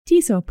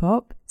TESOL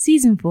Pop,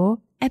 Season 4,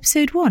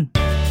 Episode 1.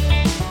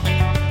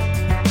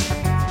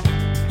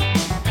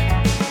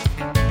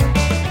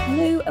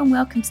 Hello and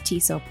welcome to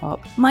TESOL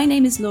Pop. My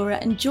name is Laura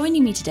and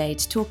joining me today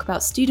to talk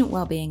about student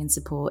wellbeing and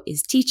support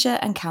is teacher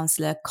and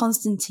counsellor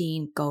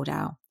Konstantin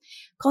Goldau.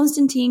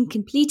 Konstantin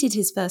completed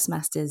his first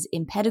Masters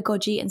in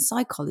Pedagogy and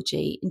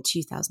Psychology in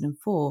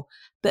 2004,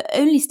 but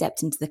only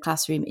stepped into the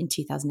classroom in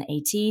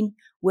 2018,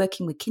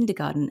 working with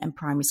kindergarten and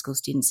primary school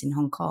students in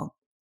Hong Kong.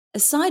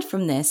 Aside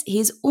from this,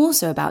 he is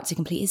also about to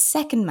complete his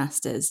second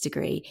Master's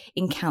degree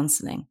in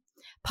counselling,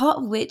 part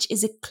of which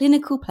is a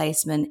clinical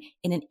placement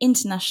in an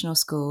international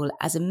school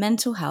as a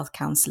mental health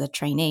counsellor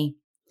trainee.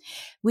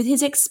 With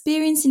his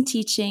experience in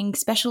teaching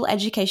special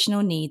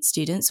educational needs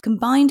students,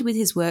 combined with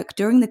his work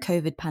during the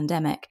COVID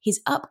pandemic, his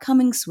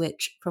upcoming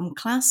switch from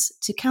class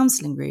to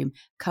counselling room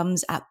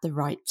comes at the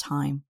right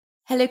time.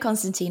 Hello,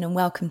 Konstantin, and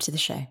welcome to the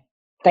show.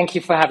 Thank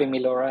you for having me,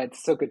 Laura.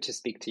 It's so good to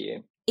speak to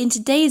you. In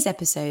today's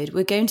episode,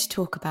 we're going to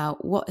talk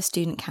about what a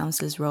student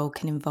counsellor's role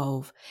can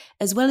involve,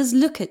 as well as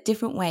look at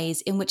different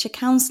ways in which a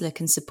counsellor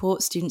can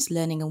support students'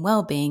 learning and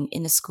wellbeing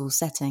in a school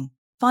setting.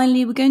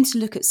 Finally, we're going to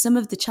look at some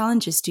of the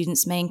challenges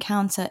students may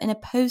encounter in a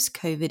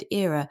post-COVID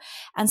era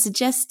and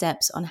suggest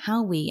steps on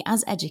how we,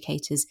 as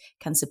educators,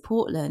 can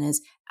support learners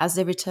as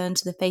they return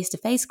to the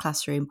face-to-face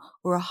classroom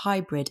or a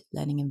hybrid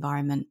learning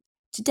environment.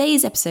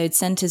 Today's episode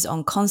centres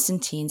on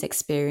Konstantin's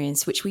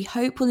experience, which we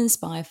hope will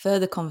inspire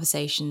further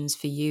conversations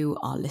for you,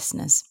 our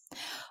listeners.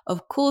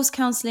 Of course,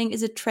 counselling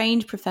is a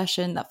trained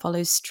profession that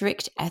follows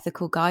strict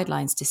ethical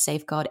guidelines to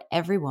safeguard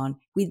everyone.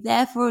 We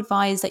therefore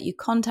advise that you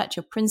contact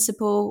your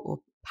principal or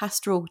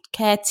pastoral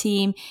care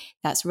team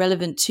that's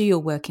relevant to your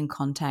working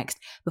context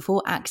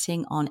before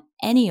acting on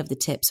any of the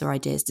tips or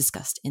ideas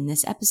discussed in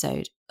this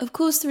episode. Of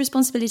course, the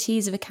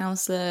responsibilities of a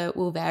counsellor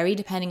will vary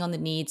depending on the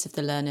needs of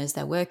the learners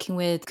they're working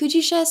with. Could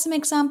you share some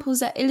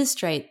examples that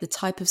illustrate the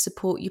type of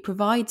support you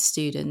provide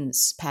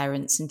students,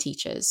 parents, and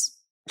teachers?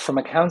 From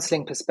a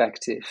counselling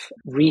perspective,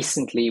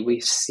 recently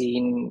we've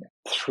seen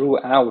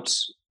throughout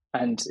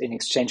and in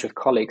exchange with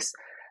colleagues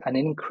an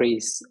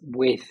increase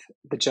with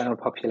the general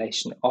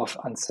population of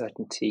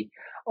uncertainty,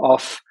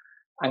 of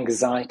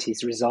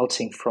anxieties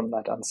resulting from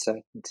that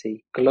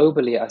uncertainty.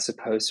 Globally, I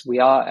suppose, we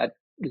are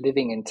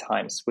living in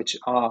times which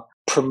are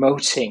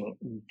promoting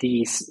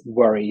these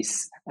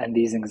worries and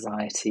these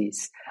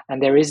anxieties.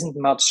 And there isn't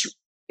much,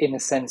 in a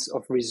sense,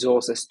 of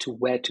resources to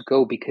where to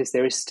go because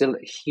there is still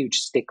a huge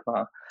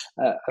stigma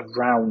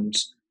around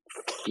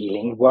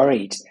feeling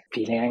worried,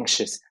 feeling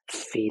anxious,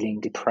 feeling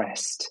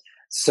depressed.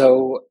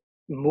 So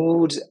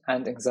mood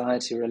and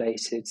anxiety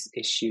related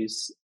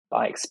issues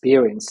are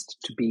experienced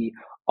to be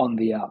on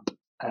the up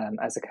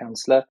as a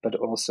counsellor, but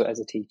also as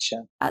a teacher.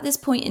 At this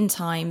point in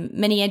time,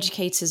 many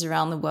educators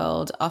around the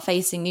world are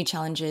facing new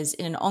challenges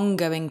in an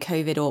ongoing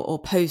COVID or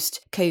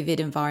post-COVID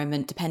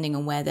environment, depending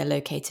on where they're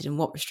located and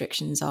what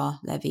restrictions are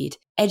levied.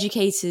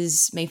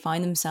 Educators may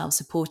find themselves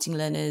supporting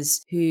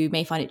learners who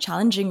may find it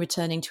challenging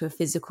returning to a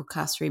physical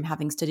classroom,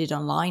 having studied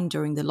online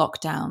during the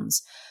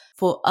lockdowns.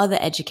 For other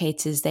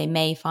educators, they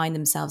may find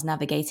themselves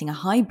navigating a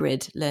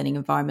hybrid learning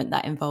environment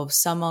that involves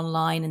some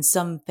online and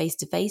some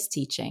face-to-face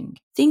teaching.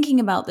 Thinking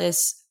about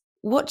this,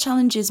 what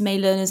challenges may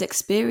learners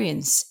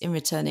experience in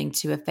returning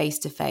to a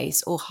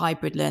face-to-face or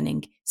hybrid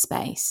learning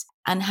space?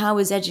 And how,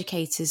 as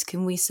educators,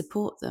 can we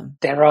support them?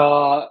 There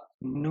are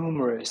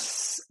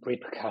numerous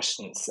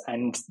repercussions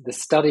and the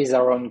studies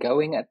are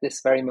ongoing at this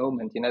very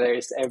moment.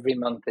 Every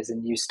month there's a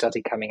new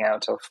study coming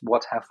out of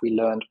what have we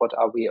learned, what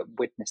are we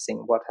witnessing,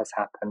 what has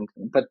happened.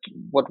 But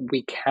what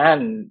we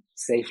can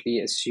safely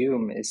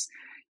assume is,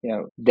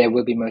 there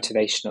will be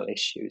motivational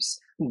issues.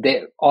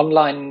 The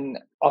online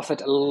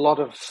offered a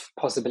lot of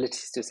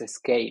possibilities to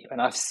escape.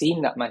 And I've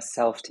seen that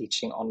myself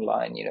teaching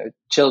online.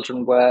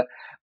 Children were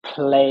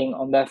playing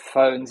on their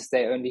phones,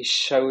 they only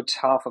showed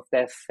half of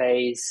their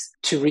face.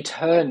 To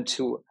return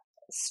to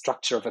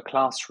structure of a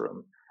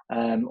classroom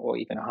or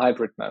even a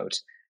hybrid mode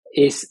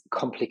is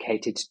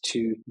complicated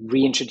to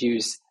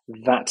reintroduce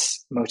that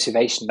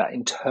motivation, that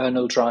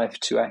internal drive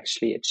to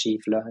actually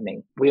achieve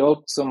learning. We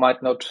also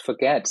might not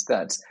forget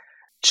that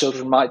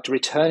children might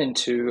return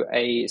into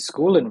a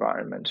school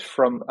environment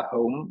from a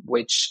home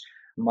which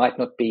might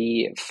not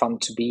be fun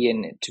to be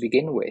in to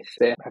begin with.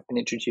 They have been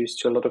introduced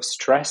to a lot of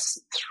stress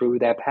through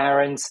their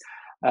parents.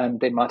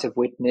 They might have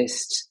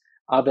witnessed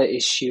other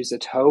issues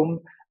at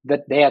home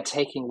that they are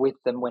taking with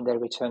them when they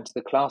return to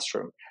the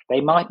classroom.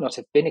 They might not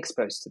have been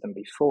exposed to them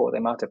before. They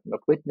might have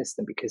not witnessed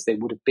them because they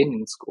would have been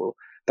in school,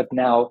 but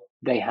now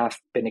they have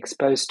been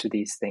exposed to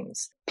these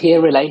things.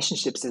 Peer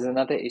relationships is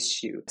another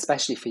issue,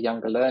 especially for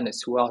younger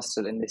learners who are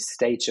still in this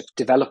stage of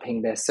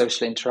developing their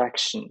social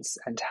interactions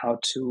and how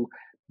to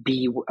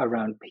be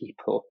around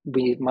people.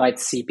 We might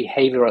see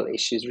behavioral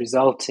issues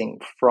resulting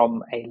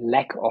from a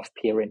lack of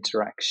peer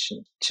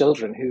interaction.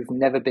 Children who've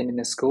never been in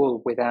a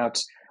school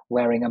without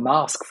wearing a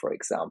mask, for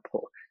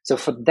example. So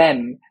for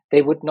them,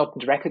 they would not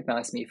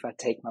recognize me if I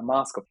take my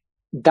mask off.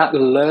 That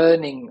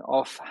learning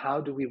of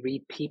how do we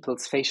read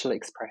people's facial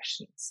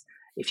expressions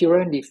if you're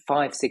only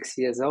 5, 6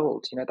 years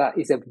old, that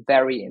is a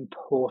very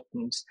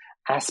important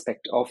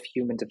aspect of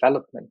human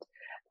development.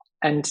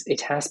 And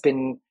it has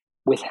been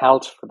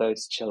withheld for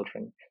those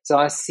children. So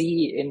I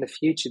see in the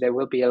future there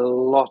will be a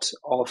lot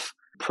of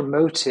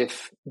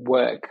promotive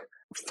work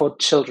for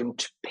children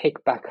to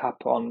pick back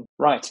up on,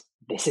 right,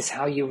 this is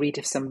how you read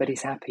if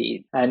somebody's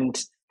happy,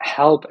 and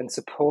help and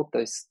support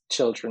those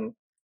children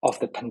of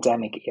the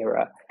pandemic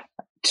era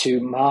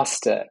to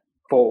master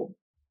for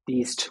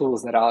these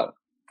tools that are,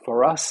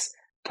 for us,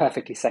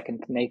 perfectly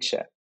second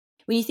nature.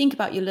 When you think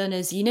about your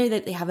learners, you know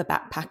that they have a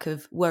backpack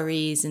of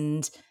worries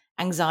and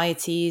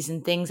anxieties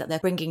and things that they're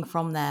bringing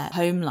from their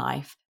home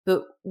life.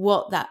 But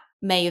what that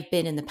may have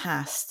been in the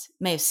past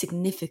may have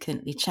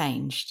significantly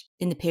changed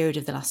in the period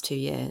of the last 2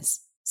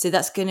 years. So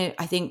that's going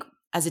to, I think,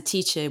 as a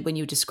teacher, when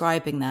you're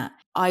describing that,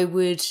 I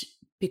would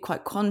be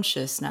quite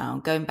conscious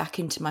now, going back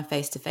into my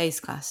face-to-face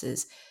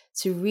classes,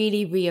 to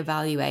really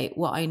reevaluate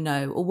what I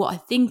know or what I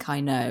think I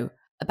know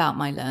about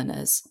my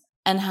learners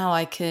and how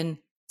I can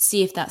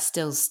see if that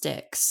still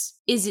sticks.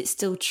 Is it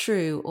still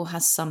true, or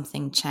has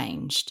something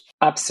changed?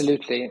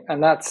 Absolutely.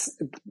 And that's,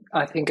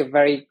 I think, a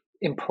very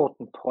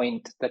important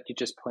point that you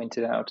just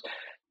pointed out.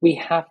 We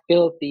have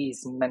built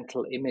these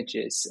mental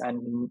images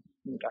and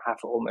have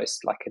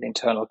almost like an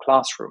internal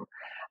classroom.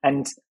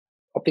 And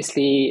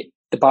obviously,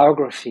 the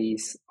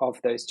biographies of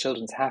those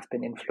children have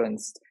been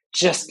influenced,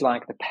 just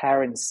like the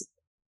parents'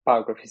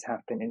 biographies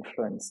have been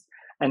influenced,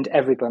 and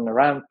everyone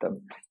around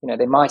them.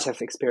 They might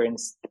have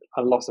experienced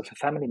a loss of a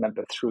family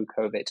member through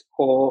COVID,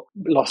 or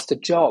lost a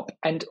job,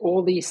 and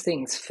all these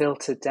things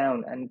filtered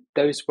down. And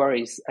those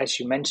worries, as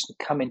you mentioned,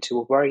 come into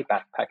a worry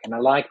backpack. And I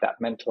like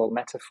that mental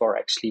metaphor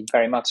actually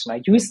very much. And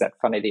I use that,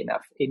 funnily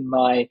enough, in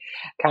my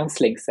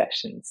counseling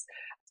sessions.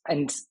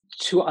 And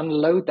to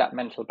unload that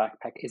mental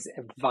backpack is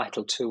a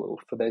vital tool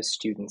for those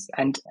students.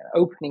 And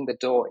opening the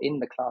door in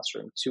the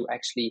classroom to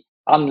actually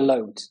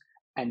unload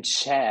and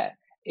share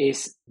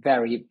is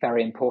very,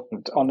 very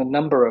important on a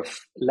number of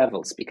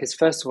levels, because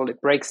first of all,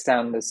 it breaks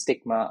down the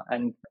stigma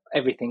and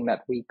everything that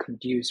we could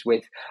use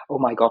with, oh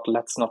my God,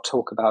 let's not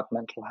talk about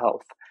mental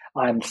health,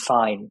 I'm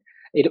fine.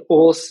 It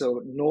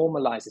also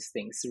normalizes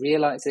things.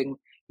 Realizing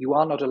you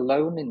are not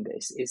alone in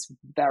this is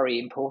very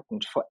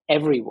important for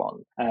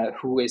everyone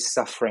who is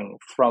suffering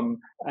from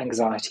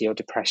anxiety or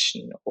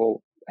depression or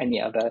any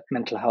other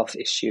mental health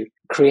issue.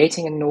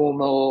 Creating a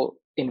normal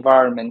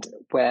environment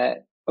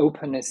where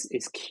openness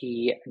is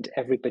key and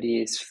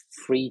everybody is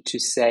free to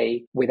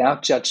say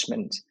without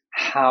judgment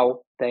how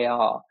they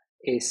are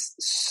is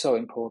so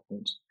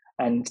important.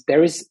 And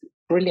there is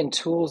brilliant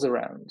tools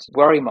around,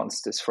 worry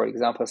monsters, for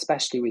example,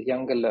 especially with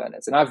younger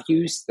learners. And I've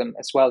used them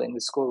as well in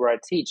the school where I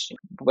teach.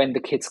 When the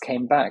kids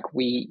came back,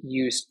 we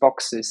used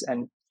boxes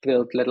and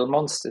build little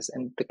monsters,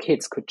 and the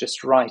kids could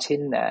just write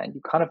in there, and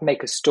you kind of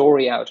make a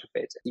story out of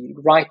it.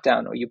 You write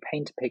down or you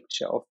paint a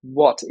picture of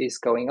what is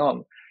going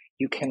on.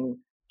 You can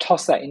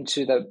toss that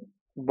into the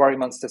worry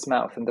monster's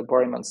mouth and the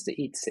worry monster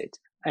eats it.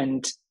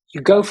 And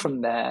you go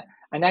from there.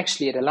 And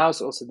actually it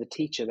allows also the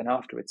teacher then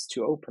afterwards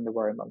to open the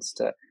worry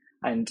monster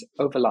and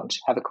over lunch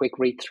have a quick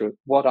read through.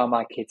 What are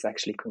my kids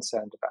actually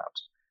concerned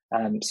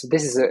about? So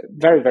this is a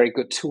very, very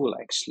good tool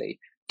actually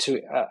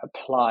to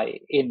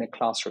apply in a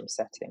classroom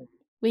setting.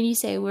 When you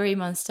say worry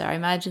monster, I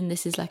imagine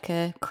this is like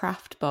a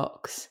craft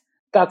box.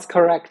 That's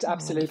correct,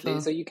 absolutely.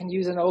 Wonderful. So you can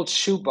use an old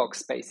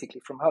shoebox basically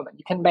from home, and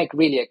you can make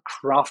really a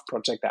craft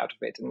project out of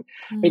it and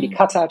really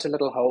cut out a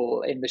little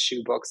hole in the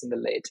shoebox in the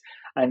lid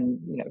and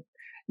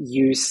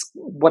use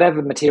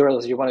whatever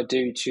materials you want to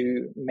do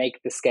to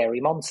make the scary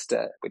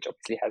monster, which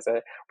obviously has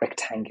a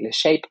rectangular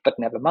shape, but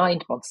never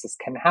mind, monsters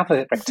can have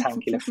a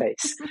rectangular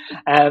face.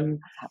 And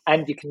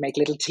you can make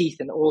little teeth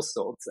and all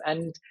sorts.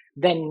 And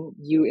then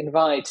you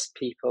invite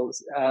people,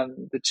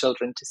 the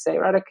children, to say,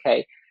 right,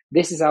 okay,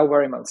 this is our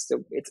worry monster.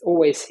 It's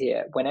always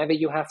here. Whenever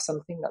you have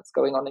something that's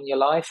going on in your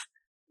life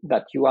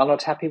that you are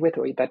not happy with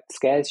or that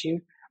scares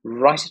you,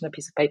 write it on a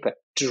piece of paper,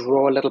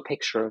 draw a little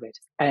picture of it,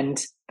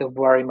 and the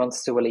worry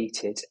monster will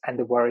eat it and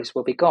the worries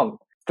will be gone.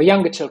 For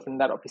younger children,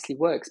 that obviously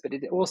works, but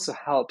it also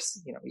helps,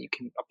 you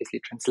can obviously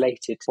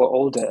translate it for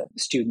older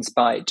students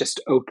by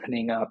just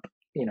opening up,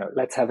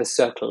 let's have a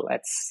circle,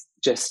 let's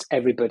just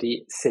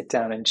everybody sit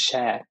down and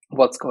share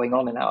what's going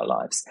on in our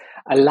lives.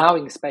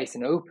 Allowing space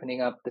and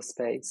opening up the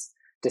space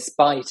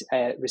despite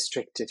a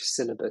restrictive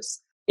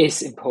syllabus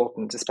is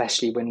important,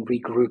 especially when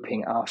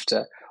regrouping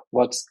after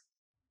what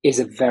is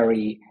a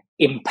very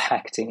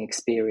impacting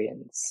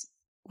experience.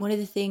 One of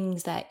the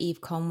things that Eve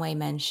Conway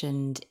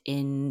mentioned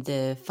in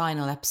the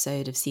final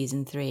episode of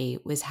season 3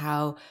 was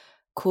how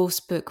course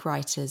book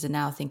writers are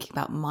now thinking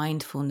about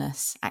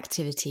mindfulness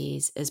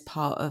activities as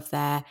part of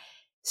their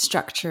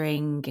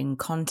structuring and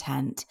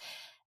content.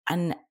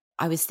 And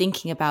I was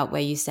thinking about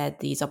where you said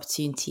these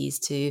opportunities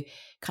to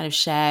kind of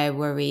share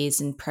worries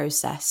and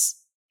process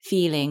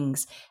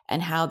feelings,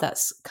 and how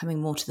that's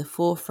coming more to the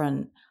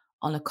forefront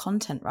on a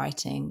content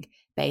writing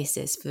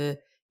basis for,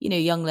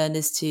 young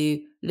learners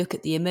to look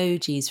at the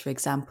emojis, for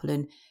example,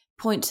 and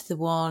point to the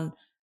one,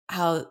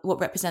 what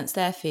represents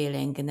their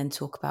feeling, and then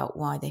talk about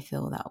why they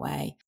feel that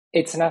way.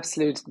 It's an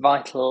absolute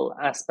vital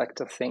aspect,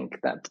 I think,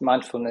 that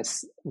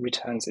mindfulness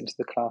returns into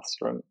the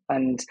classroom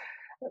and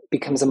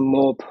becomes a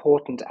more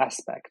important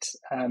aspect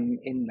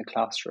in the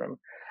classroom.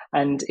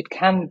 And it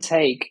can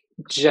take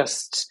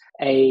just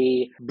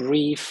a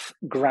brief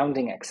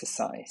grounding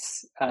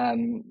exercise.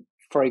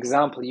 For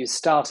example, you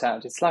start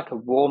out, it's like a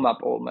warm-up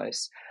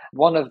almost.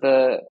 One of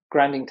the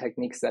grounding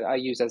techniques that I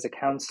use as a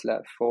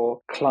counselor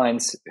for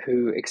clients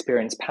who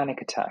experience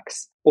panic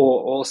attacks,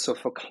 or also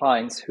for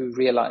clients who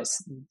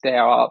realize they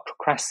are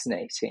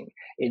procrastinating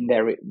in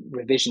their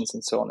revisions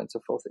and so on and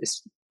so forth,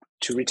 is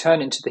to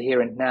return into the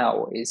here and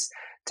now, is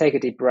take a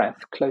deep breath,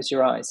 close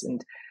your eyes,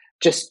 and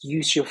just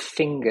use your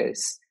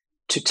fingers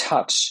to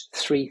touch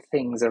 3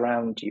 things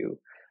around you.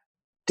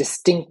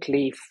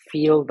 Distinctly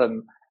feel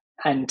them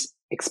and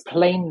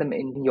explain them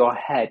in your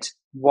head.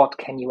 What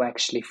can you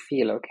actually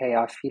feel? Okay,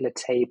 I feel a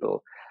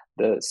table.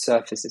 The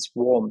surface is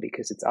warm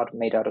because it's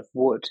made out of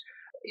wood.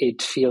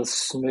 It feels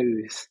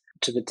smooth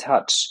to the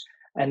touch.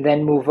 And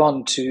then move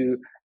on to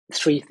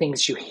 3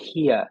 things you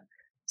hear.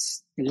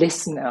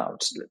 Listen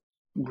out.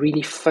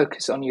 Really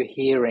focus on your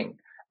hearing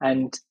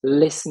and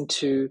listen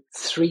to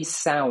 3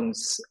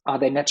 sounds. Are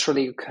they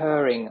naturally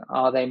occurring?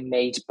 Are they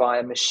made by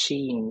a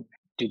machine?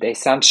 Do they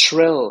sound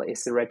shrill?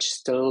 Is the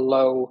register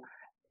low?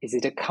 Is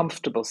it a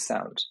comfortable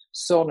sound?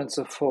 So on and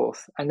so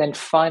forth. And then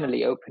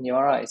finally, open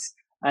your eyes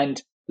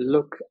and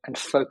look and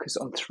focus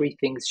on 3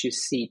 things you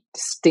see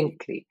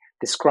distinctly.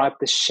 Describe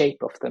the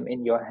shape of them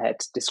in your head.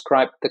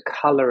 Describe the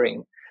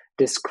coloring.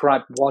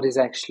 Describe what is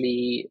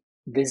actually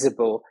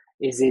visible.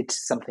 Is it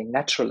something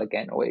natural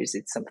again, or is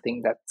it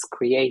something that's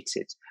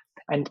created?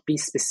 And be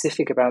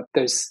specific about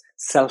those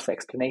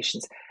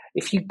self-explanations.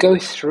 If you go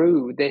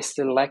through this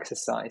little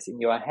exercise in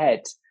your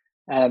head,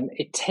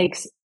 it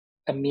takes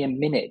a mere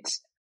minute,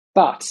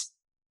 but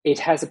it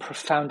has a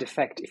profound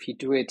effect if you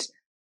do it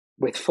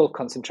with full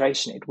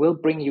concentration. It will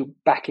bring you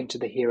back into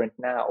the here and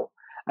now.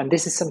 And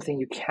this is something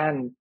you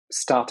can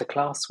start a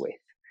class with,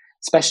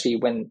 especially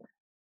when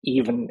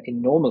even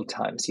in normal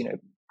times,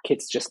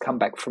 kids just come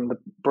back from the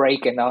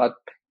break and are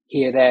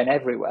here, there, and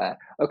everywhere.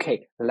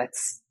 Okay,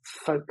 let's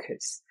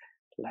focus.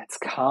 Let's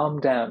calm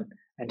down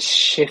and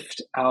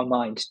shift our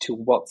mind to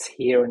what's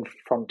here in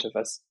front of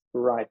us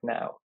right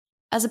now.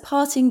 As a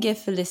parting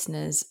gift for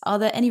listeners, are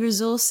there any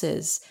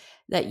resources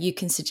that you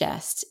can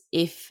suggest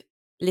if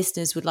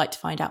listeners would like to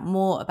find out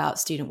more about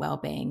student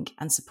wellbeing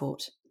and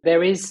support?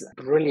 There is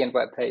a brilliant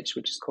webpage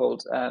which is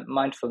called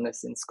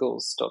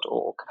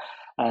mindfulnessinschools.org.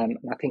 And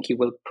I think you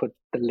will put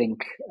the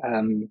link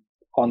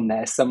on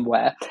there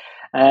somewhere.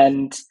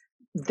 And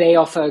they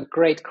offer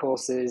great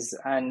courses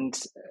and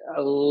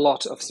a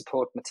lot of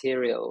support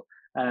material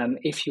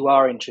if you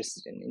are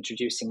interested in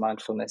introducing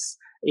mindfulness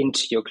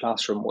into your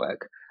classroom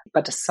work.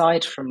 But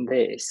aside from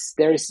this,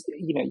 there is,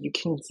 you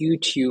can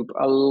YouTube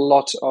a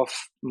lot of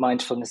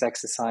mindfulness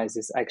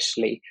exercises,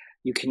 actually.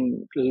 You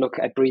can look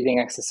at breathing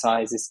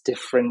exercises,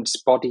 different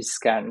body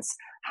scans,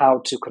 how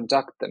to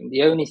conduct them.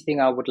 The only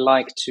thing I would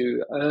like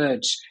to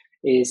urge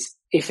is,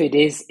 if it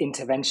is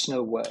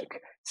interventional work,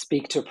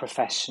 speak to a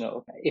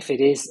professional. If it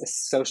is a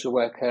social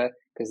worker,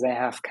 because they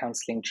have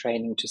counseling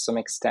training to some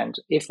extent,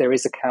 if there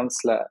is a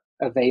counselor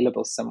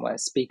available somewhere,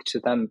 speak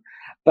to them.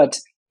 But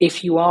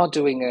if you are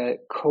doing a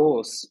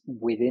course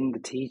within the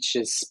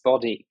teacher's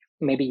body,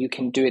 maybe you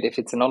can do it. If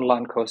it's an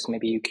online course,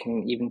 maybe you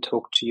can even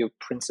talk to your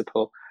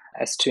principal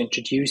as to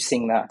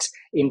introducing that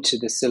into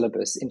the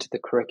syllabus, into the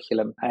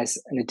curriculum, as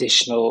an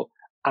additional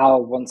hour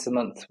once a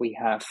month. We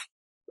have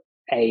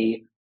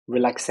a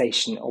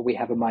relaxation, or we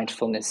have a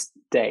mindfulness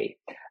day.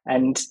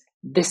 And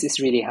this is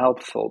really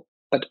helpful.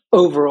 But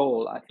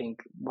overall, I think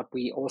what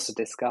we also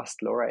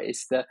discussed, Laura,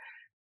 is that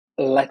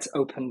let's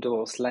open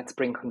doors, let's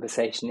bring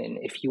conversation in.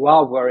 If you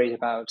are worried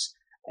about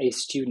a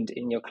student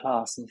in your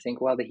class and you think,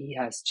 well, he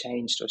has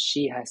changed or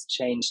she has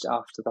changed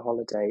after the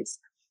holidays,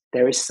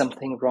 there is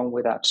something wrong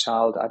with that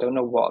child, I don't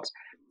know what,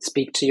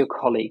 speak to your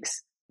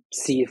colleagues,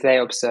 see if they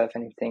observe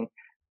anything,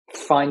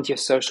 find your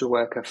social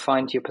worker,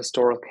 find your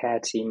pastoral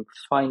care team,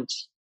 find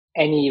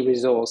any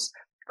resource,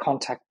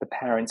 contact the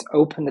parents,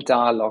 open the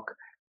dialogue,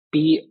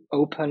 be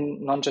open,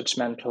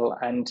 non-judgmental,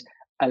 and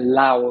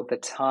allow the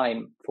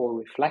time for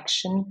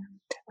reflection.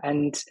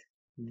 And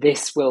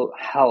this will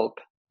help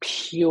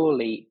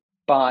purely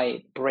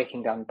by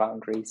breaking down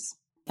boundaries.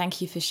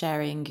 Thank you for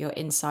sharing your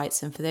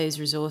insights and for those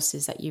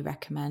resources that you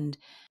recommend.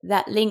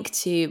 That link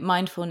to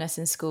mindfulness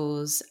in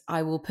schools,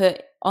 I will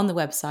put on the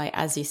website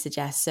as you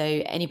suggest. So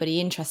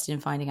anybody interested in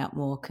finding out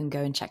more can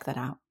go and check that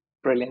out.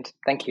 Brilliant.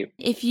 Thank you.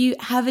 If you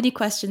have any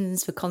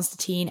questions for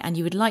Konstantin and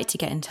you would like to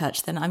get in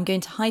touch, then I'm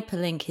going to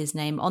hyperlink his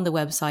name on the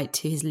website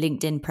to his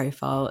LinkedIn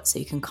profile so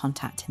you can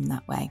contact him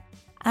that way.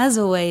 As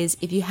always,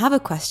 if you have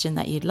a question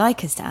that you'd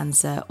like us to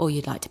answer or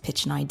you'd like to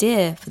pitch an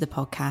idea for the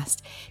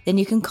podcast, then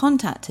you can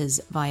contact us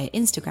via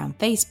Instagram,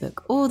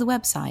 Facebook, or the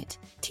website,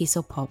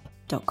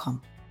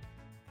 tselpop.com.